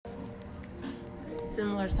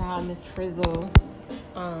similar to how Miss Frizzle,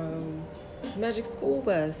 Magic School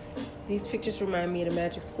Bus. These pictures remind me of the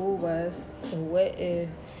Magic School Bus. And what if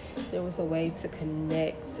there was a way to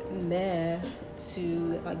connect math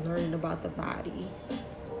to like learning about the body,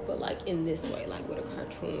 but like in this way, like with a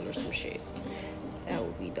cartoon or some shit? That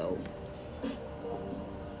would be dope.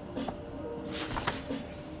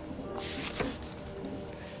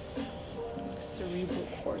 Cerebral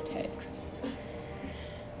cortex.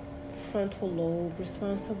 Frontal lobe,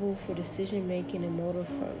 responsible for decision making and motor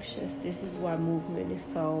functions. This is why movement is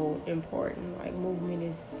so important. Like movement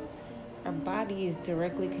is, our body is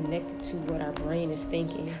directly connected to what our brain is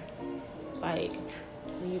thinking. Like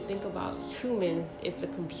when you think about humans, if the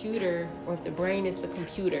computer, or if the brain is the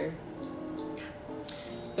computer,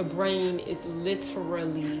 the brain is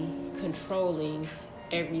literally controlling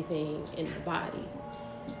everything in the body.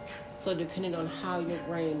 So depending on how your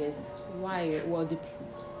brain is wired,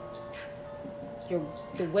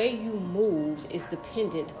 the way you move is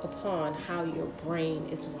dependent upon how your brain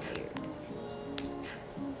is wired.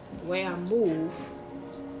 The way I move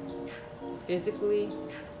physically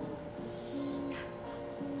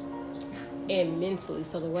and mentally.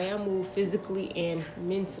 So the way I move physically and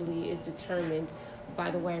mentally is determined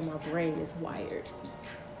by the way my brain is wired.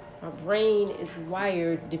 My brain is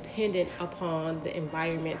wired dependent upon the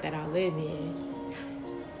environment that I live in.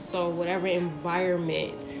 So whatever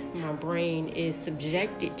environment my brain is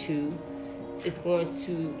subjected to is going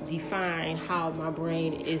to define how my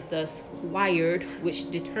brain is thus wired,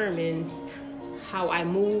 which determines how I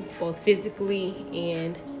move both physically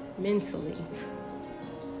and mentally.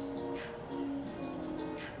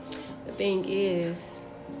 The thing is,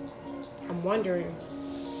 I'm wondering,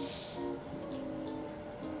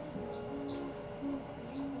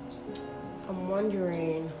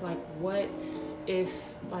 like, what if,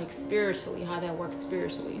 like, spiritually, how that works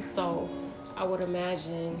spiritually. So I would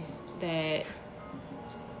imagine that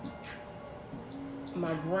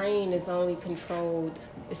my brain is only controlled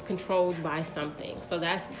by something. So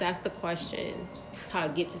that's the question. That's how I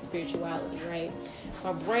get to spirituality, right?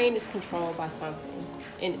 My brain is controlled by something.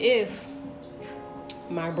 And if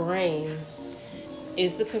my brain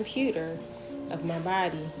is the computer of my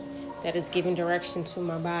body that is giving direction to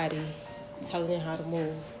my body, telling it how to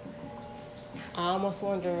move, I almost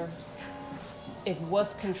wonder if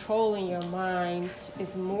what's controlling your mind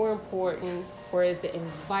is more important, or is the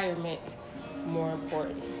environment more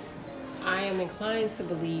important? I am inclined to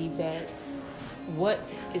believe that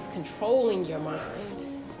what is controlling your mind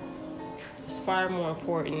is far more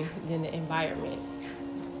important than the environment.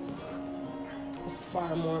 It's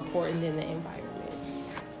far more important than the environment.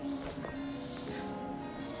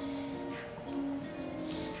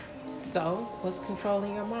 So, what's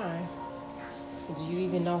controlling your mind? Do you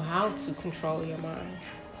even know how to control your mind?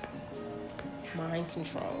 Mind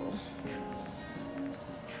control.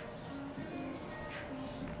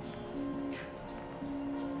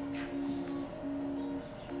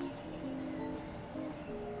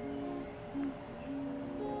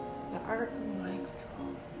 The art of mind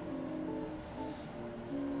control.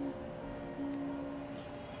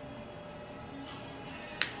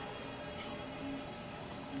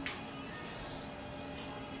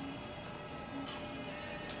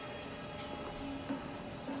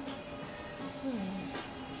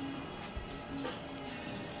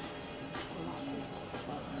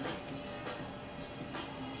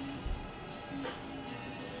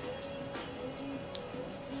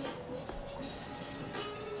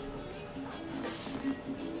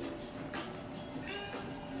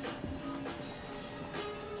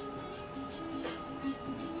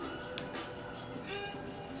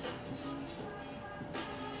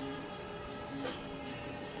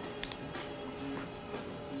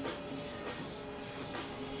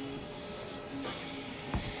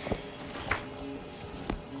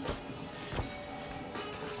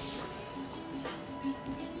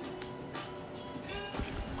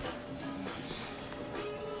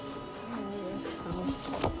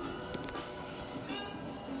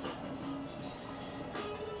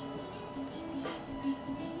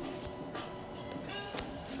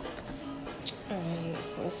 Alright,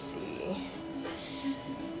 so let's see.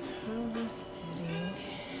 How am I sitting?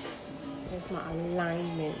 There's my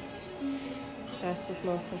alignment. That's what's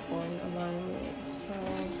most important, alignment. So,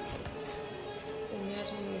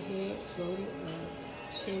 imagine your head floating up,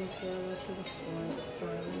 chin parallel to the floor,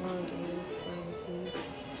 spine elongated, spine is smooth,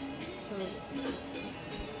 pelvis is neutral,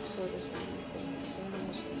 shoulders release, the head down,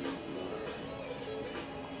 chest is low.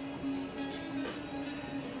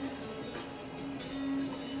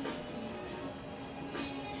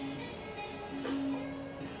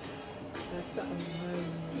 That's the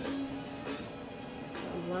alignment.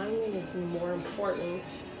 alignment is more important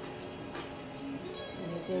than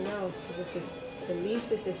anything else, because if it's at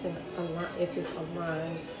least if it's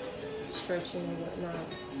aligned, stretching and whatnot.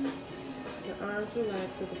 Your arms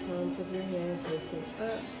relax with the palms of your hands facing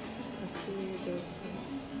up. Posterior deltoid.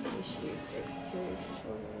 Issues exterior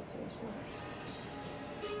shoulder rotation.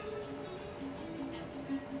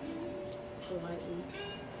 Slightly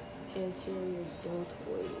anterior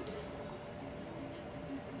deltoid.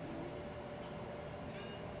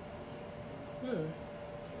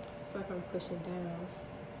 It's like I'm pushing down.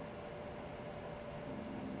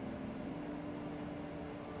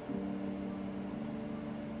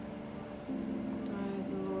 Thighs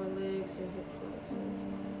and lower legs, your hip flexor.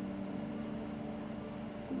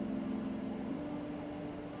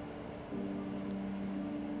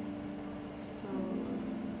 So,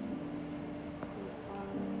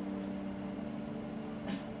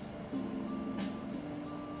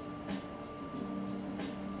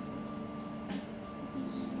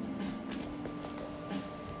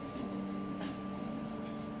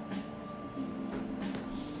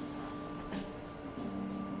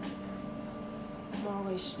 I'm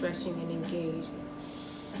always stretching and engaging.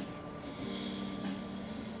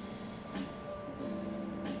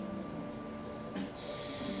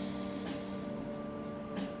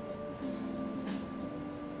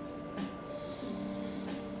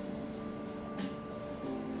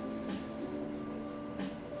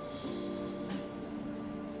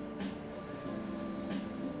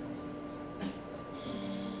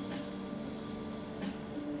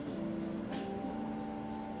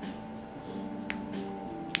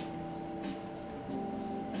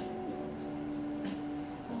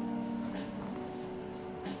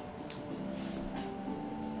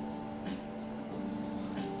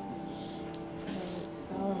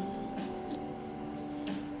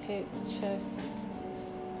 Hip, chest,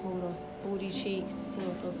 move those booty cheeks, you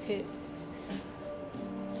want those hips.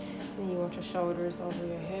 Then you want your shoulders over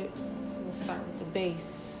your hips. We'll start with the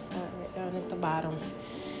base, start right down at the bottom.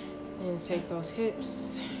 And take those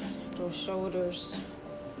hips, those shoulders.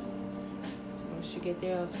 Once you get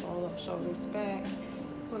there, let's roll those shoulders back.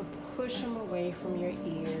 You want to push them away from your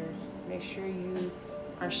ear. Make sure you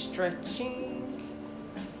are stretching.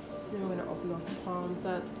 Then we're going to open those palms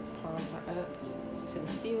up. So palms are up to the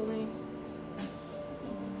ceiling.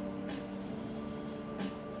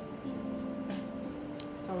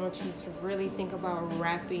 So I want you to really think about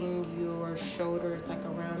wrapping your shoulders like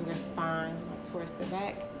around your spine, like towards the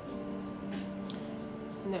back.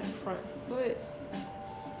 And that front foot,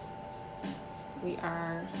 we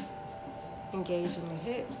are engaging the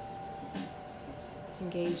hips,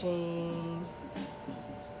 engaging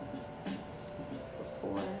the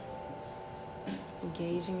core,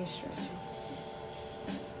 engaging and stretching.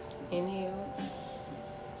 Inhale.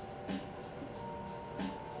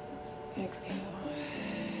 Exhale.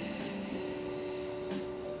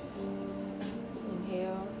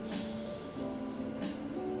 Inhale.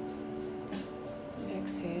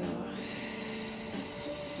 Exhale.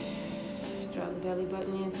 Draw the belly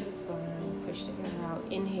button into the spine. Push the air out.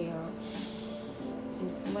 Inhale.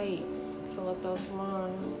 Inflate. Fill up those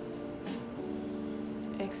lungs.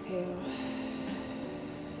 Exhale.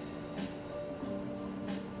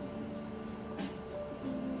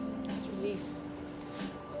 Release.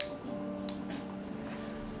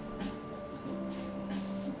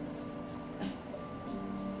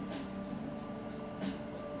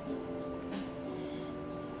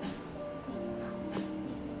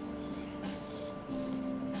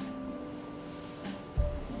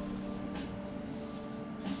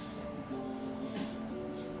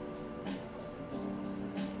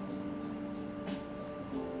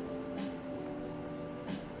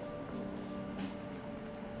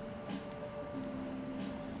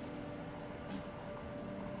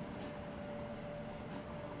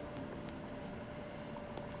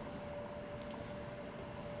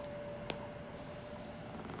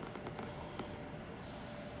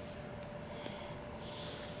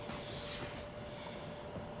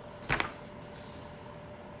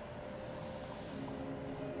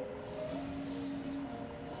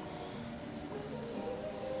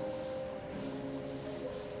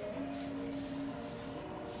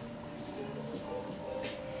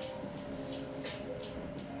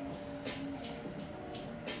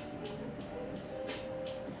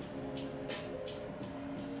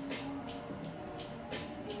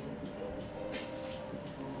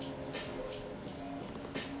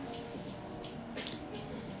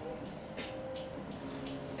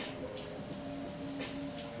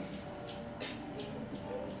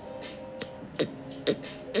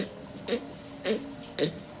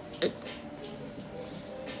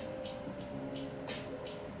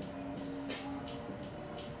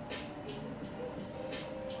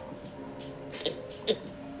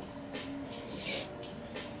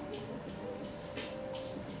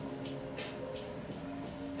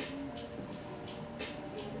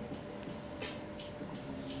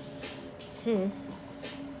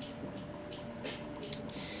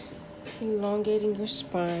 Elongating your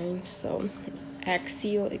spine. So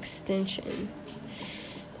axial extension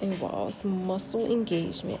involves muscle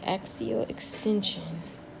engagement. Axial extension.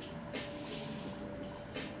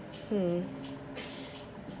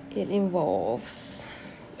 It involves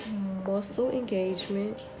muscle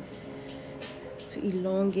engagement to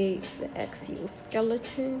elongate the axial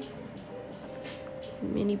skeleton.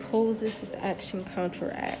 In many poses, this action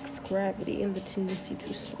counteracts gravity and the tendency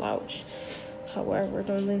to slouch. However,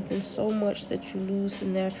 don't lengthen so much that you lose the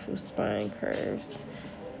natural spine curves.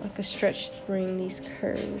 Like a stretched spring, these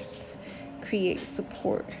curves create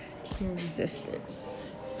support and resistance.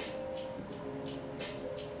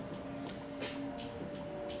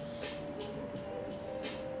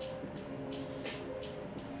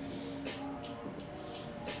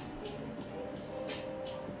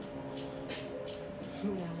 Yeah,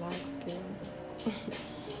 I like scared.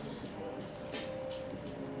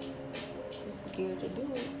 I was scared to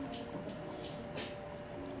do it.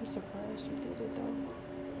 I'm surprised you did it though.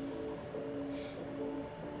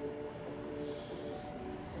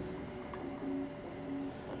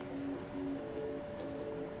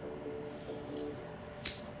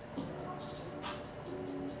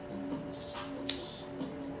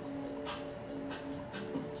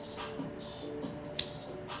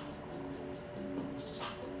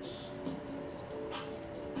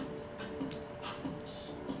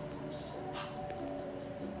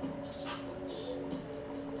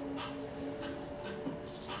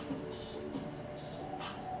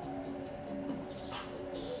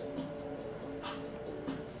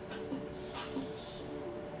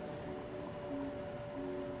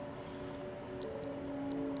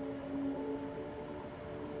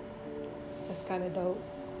 That's kind of dope.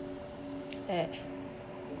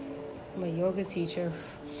 My yoga teacher,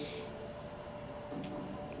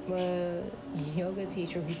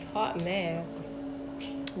 we taught math.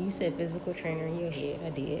 You said physical trainer in your head. I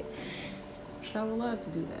did. So I would love to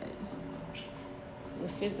do that. You're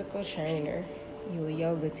a physical trainer. You're a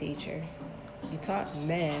yoga teacher. You taught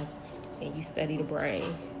math and you study the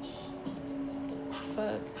brain.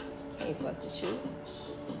 Fuck. I ain't fuck with you.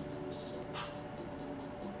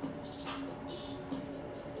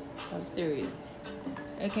 I'm serious.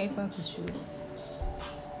 I can't fuck with you.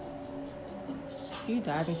 You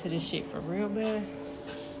dive into this shit for real, man.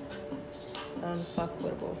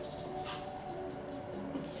 Unfuckwittable.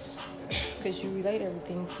 Because you relate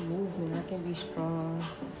everything to movement. I can be strong.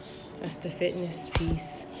 That's the fitness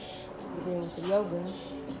piece. But then with the yoga,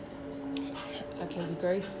 I can be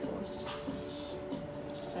graceful.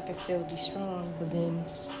 I can still be strong, but then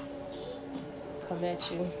come at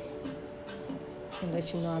you and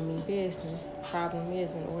let you know I mean business. The problem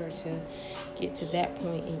is, in order to get to that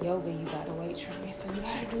point in yoga, you gotta weight train. So you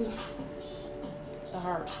gotta do the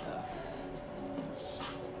hard stuff.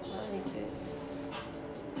 Alright, sis.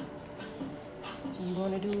 If you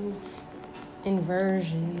wanna do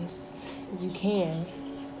inversions, you can.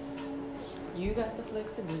 You got the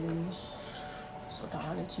flexibility. So I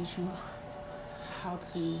wanna teach you how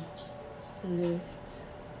to lift,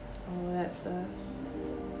 all that stuff.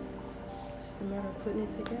 It's a matter of putting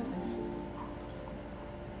it together.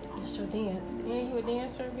 That's your dance. And you a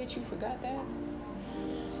dancer, bitch? You forgot that?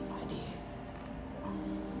 I did.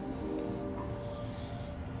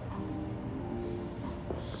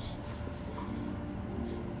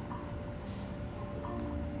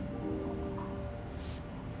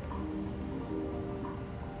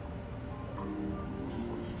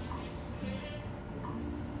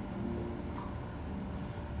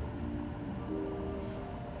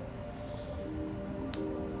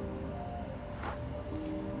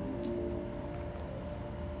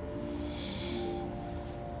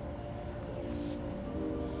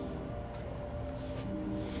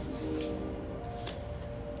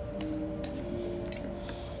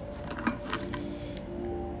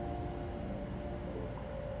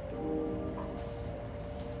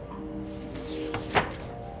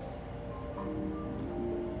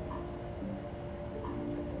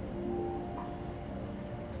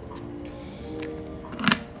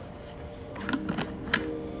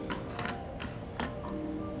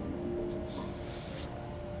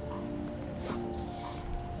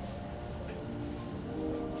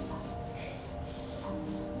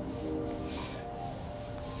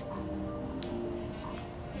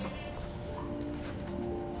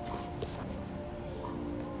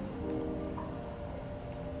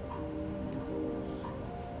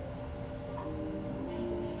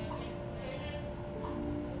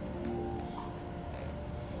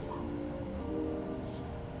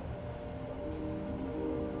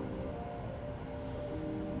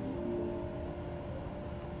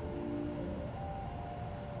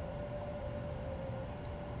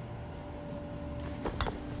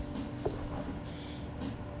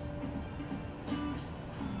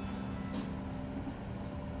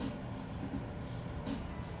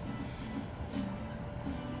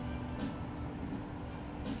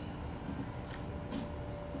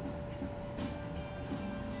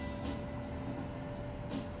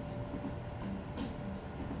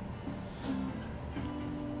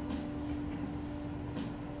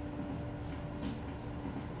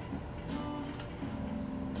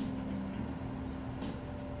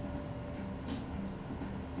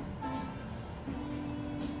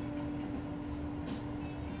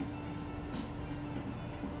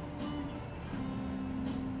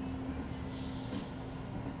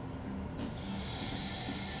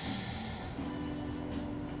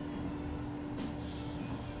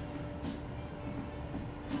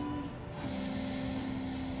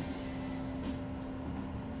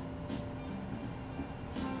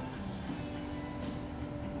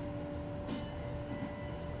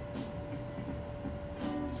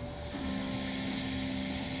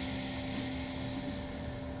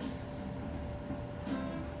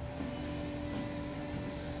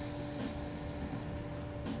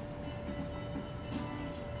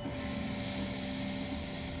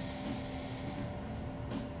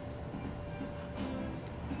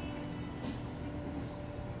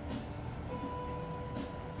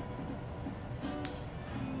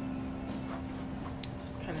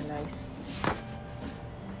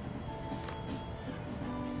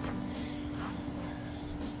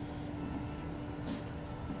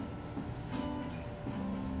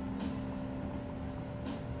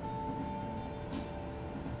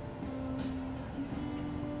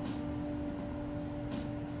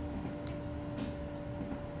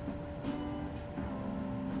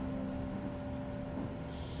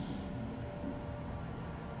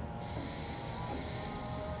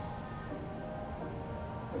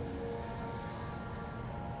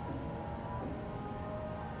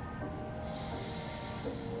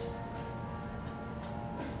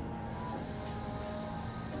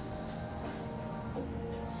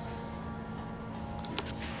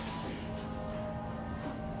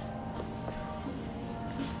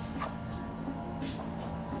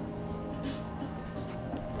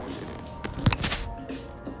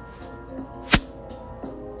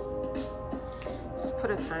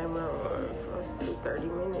 30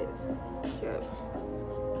 minutes. Yep.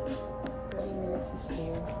 30 minutes is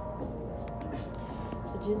here.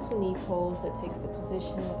 The gentle knee pose that takes the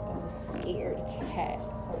position of a scared cat.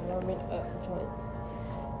 So warming up joints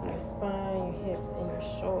in your spine, your hips, and your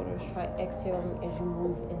shoulders. Try exhaling as you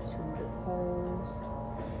move into the pose.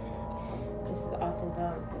 This is often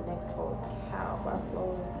done with the next pose, cow, by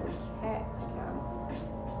flowing from cat to cow.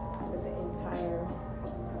 With the entire,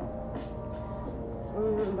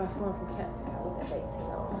 by flowing from cat to cow with the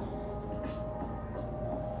exhale.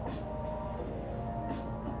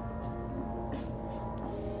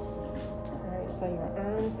 Alright, so your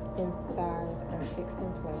arms and thighs are fixed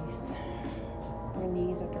in place. Your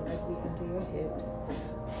knees are directly under your hips,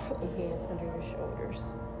 and hands under your shoulders.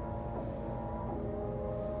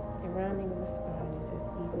 The rounding of the spine is as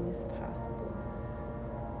even as possible.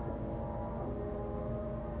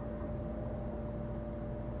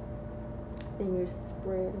 Fingers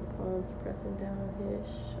spread and palms pressing down his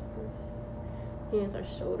shoulders. Hands are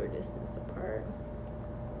shoulder distance apart.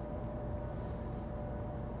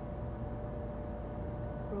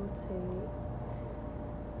 Rotate.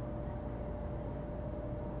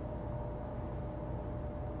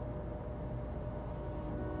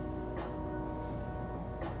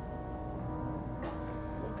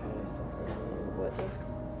 What does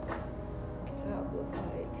cow look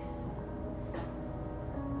like?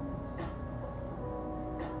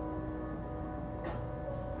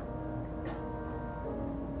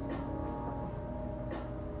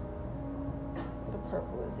 The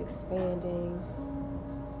purple is expanding,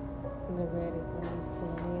 and the red is going to be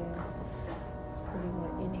pulling in. Just going to be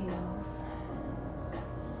more inhales.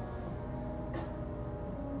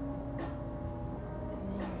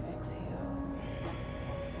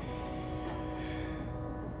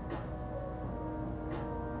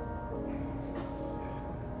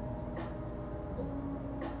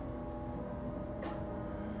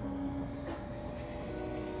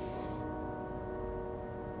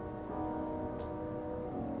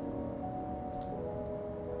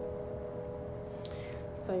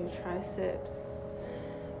 So your triceps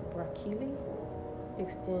brachii,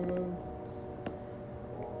 extend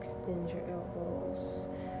your elbows,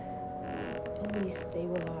 and these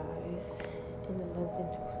stabilize in a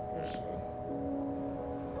lengthened position.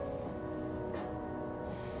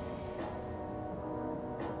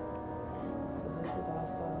 So this is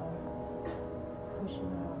also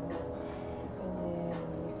pushing out, and then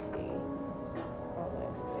you see all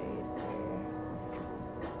that stays there.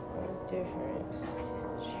 Difference is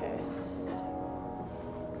the chest,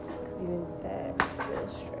 because even that is still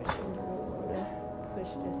stretching. You want to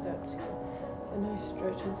push this up to a nice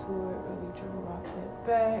stretch into it, really drop that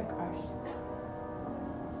back,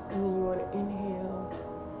 and then you want to inhale.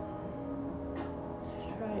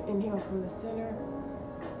 Try and inhale from the center.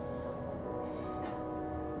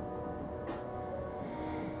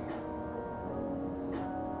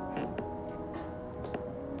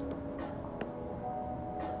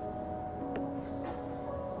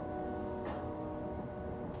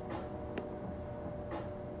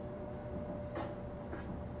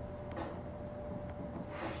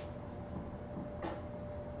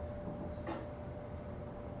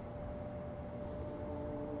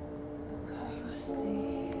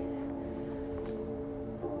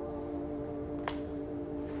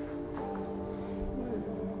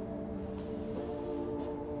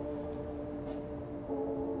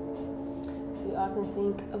 We often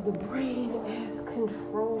think of the brain as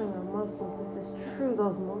controlling our muscles. This is true.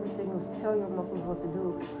 Those motor signals tell your muscles what to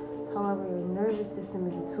do. However, your nervous system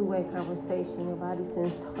is a two-way conversation. Your body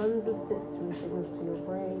sends tons of sensory signals to your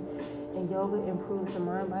brain, and yoga improves the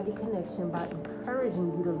mind-body connection by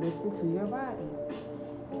encouraging you to listen to your body.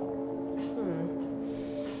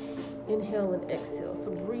 Inhale and exhale.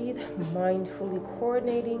 So breathe mindfully,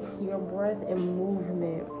 coordinating your breath and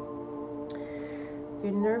movement.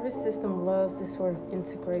 Your nervous system loves this sort of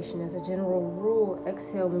integration. As a general rule,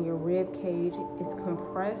 exhale when your rib cage is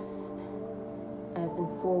compressed, as in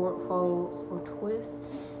forward folds or twists.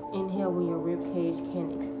 Inhale when your rib cage can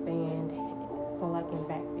expand, so like in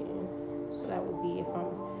back bends. So that would be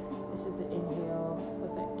this is the inhale,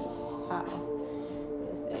 what's that, cow.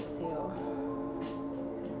 This exhale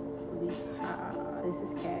will be cow. This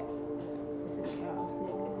is cat. This is cow.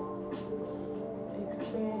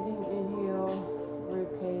 Expanding, inhale, rib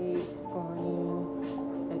cage is going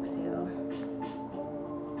in, exhale.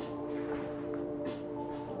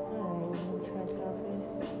 Alright, we'll try to have this.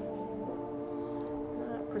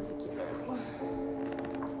 Not particularly.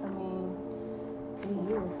 I mean, for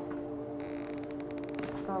you.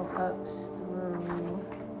 Let's go up through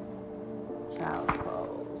child's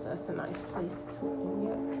pose. That's a nice place to,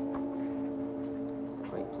 yep.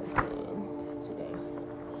 listened today.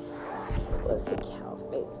 Let's hit cow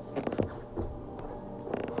face.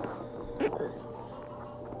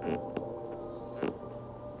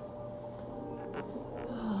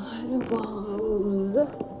 It involves.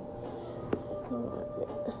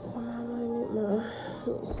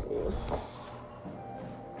 Let me see.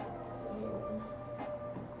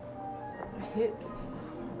 So my hips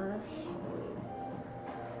are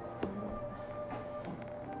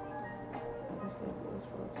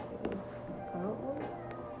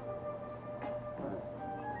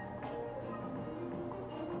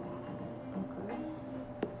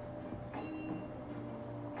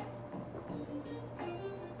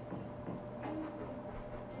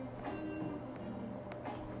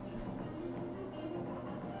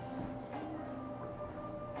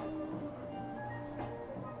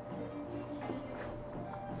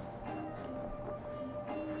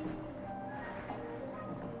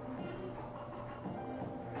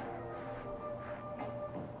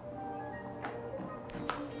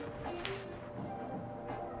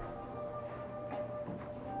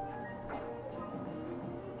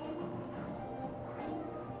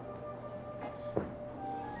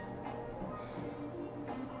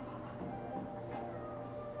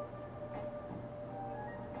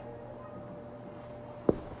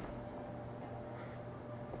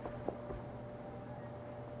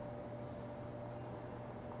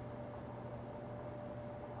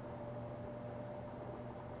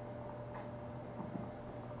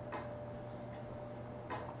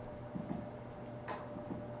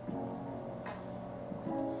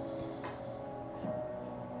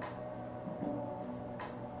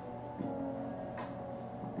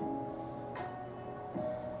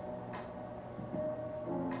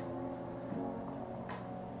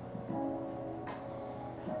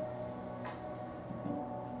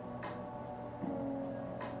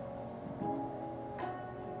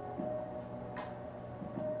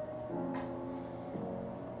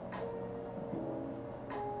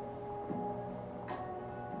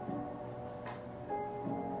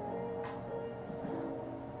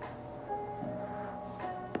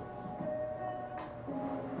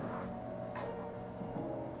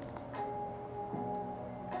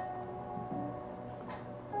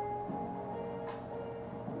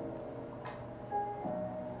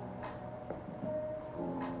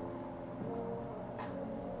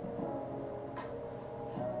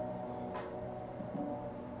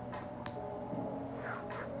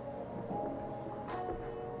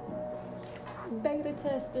beta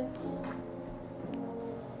testing.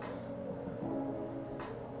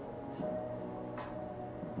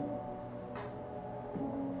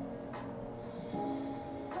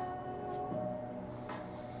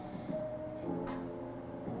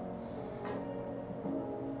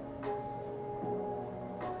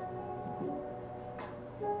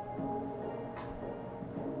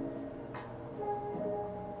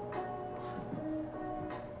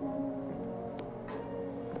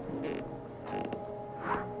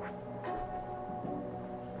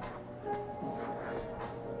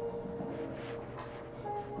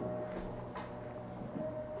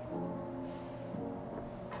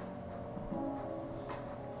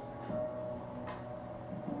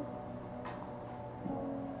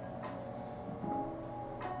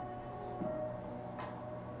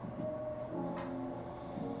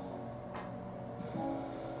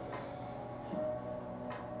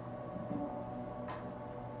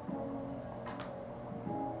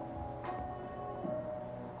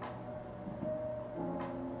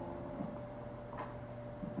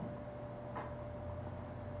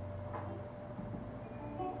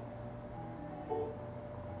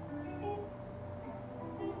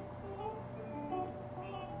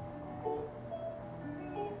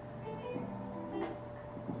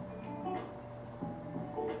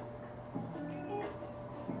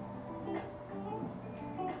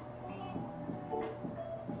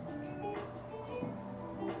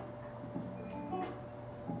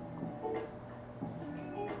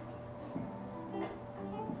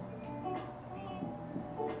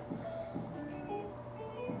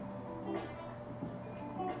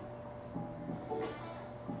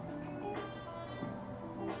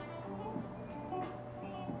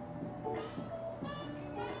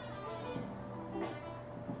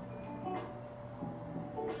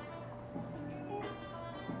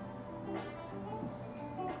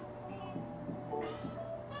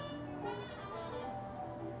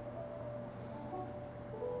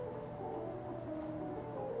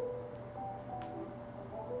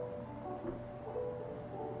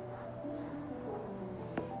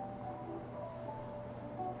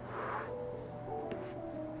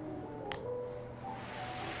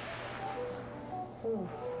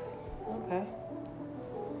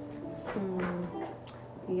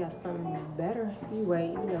 better. You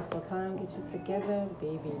wait. You let some time get you together,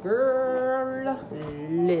 baby girl.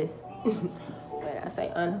 Listen. When I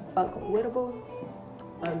say unfuckwittable,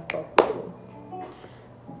 unfuckwittable.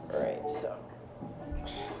 Alright, so.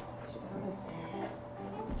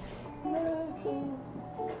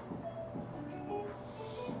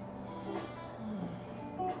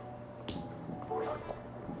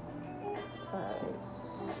 Alright,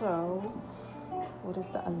 so what is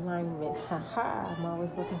the alignment? Haha, I'm always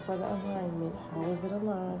looking for the alignment. How is it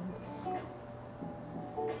aligned?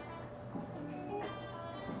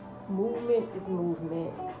 Movement is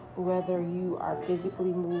movement. Whether you are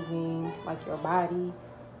physically moving, like your body,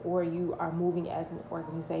 or you are moving as an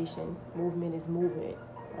organization, movement is movement,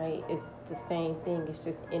 right? It's the same thing. It's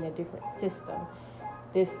just in a different system.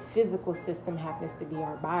 This physical system happens to be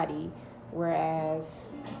our body, whereas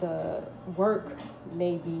the work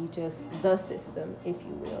may be just the system, if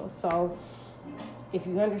you will. So if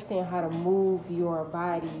you understand how to move your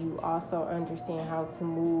body, you also understand how to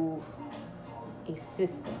move a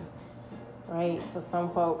system, right? So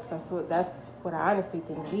some folks, that's what I honestly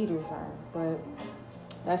think leaders are, but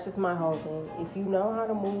that's just my whole thing. If you know how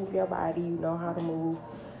to move your body, you know how to move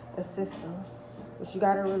a system, but you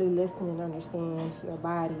got to really listen and understand your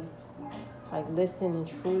body. Like, listen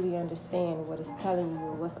and truly understand what it's telling you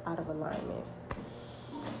and what's out of alignment.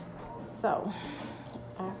 So,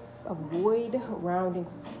 avoid rounding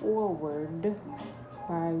forward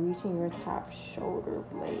by reaching your top shoulder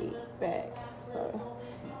blade back. So,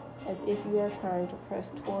 as if you are trying to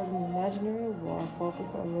press toward an imaginary wall, focus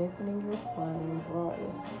on lengthening your spine and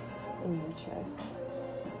broadness in your chest.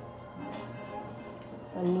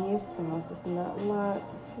 My knee is soft, it's not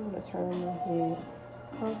locked. I'm going to turn my head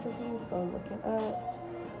comfortably, so I'm looking up.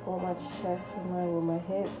 Hold my chest in line with my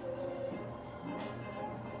hips.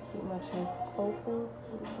 Keep my chest open.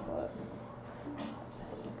 Come up.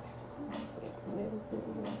 A little bit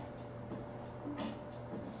more.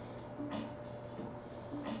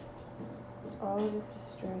 All of this is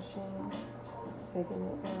stretching, taking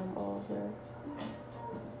the arm over.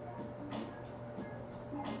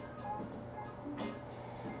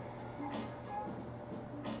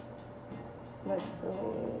 Flex the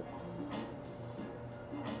leg.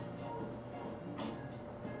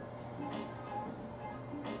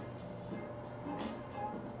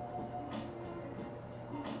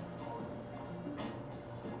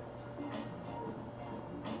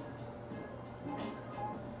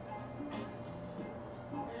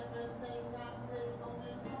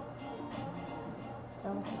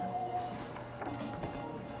 That was nice.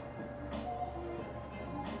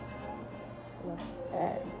 Look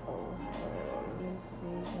back.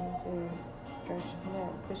 Stretching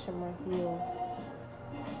that, pushing my heel.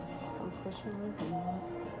 So I'm pushing my heel.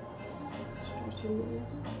 Stretching this,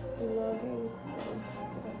 elongate. So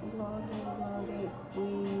elongate,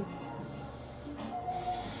 squeeze.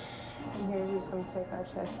 And here we're just going to take our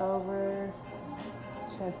chest over.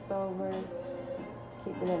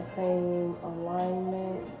 Keeping that same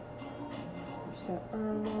alignment. Push that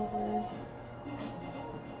arm over.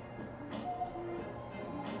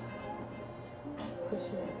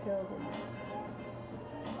 Pushing that pelvis.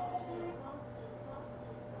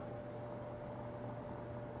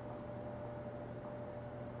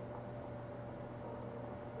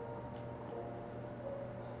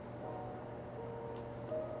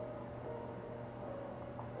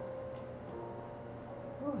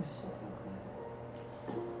 Oh, this should feel good.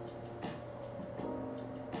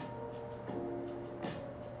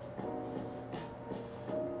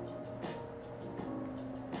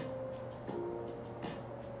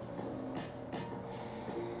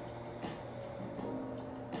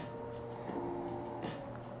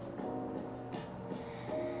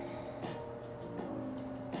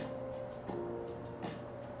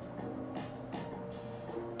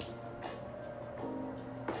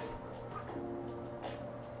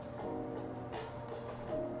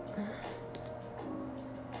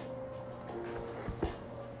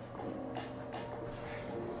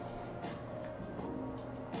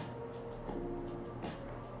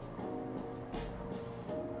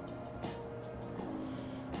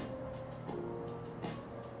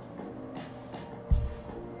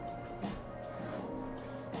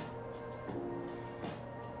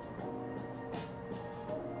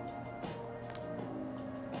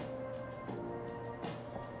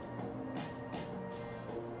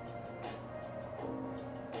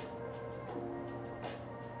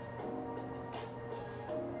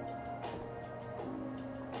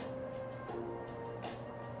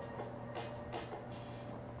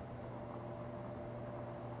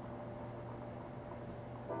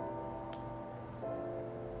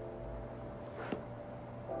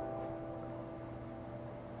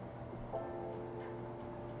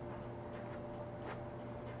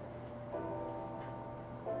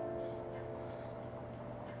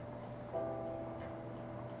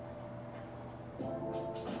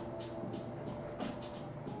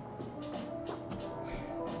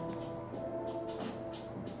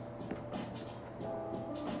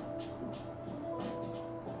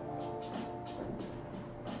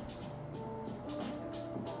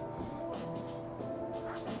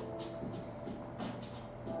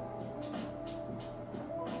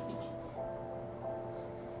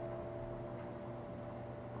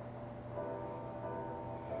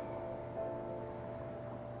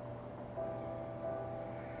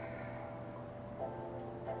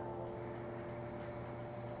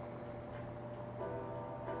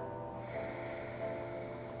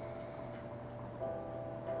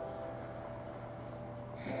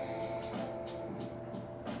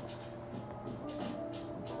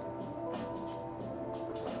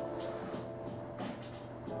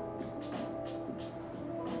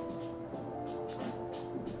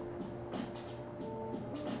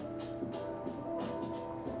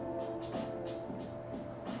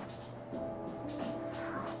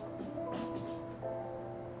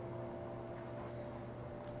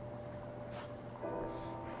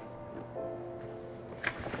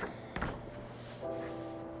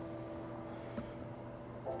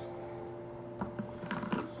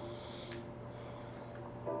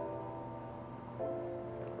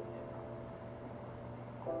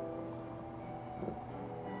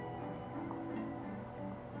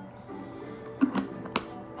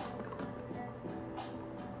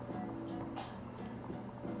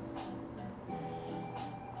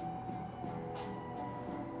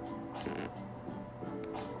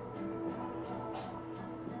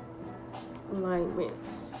 Alignment.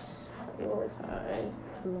 Prioritize.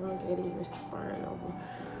 Elongating your spine over.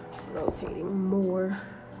 Rotating more.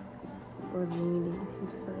 Or leaning. You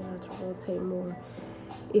decide not to rotate more.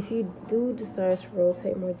 If you do decide to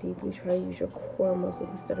rotate more deeply, try to use your core muscles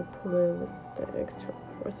instead of pulling with the external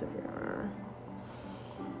force of your arm.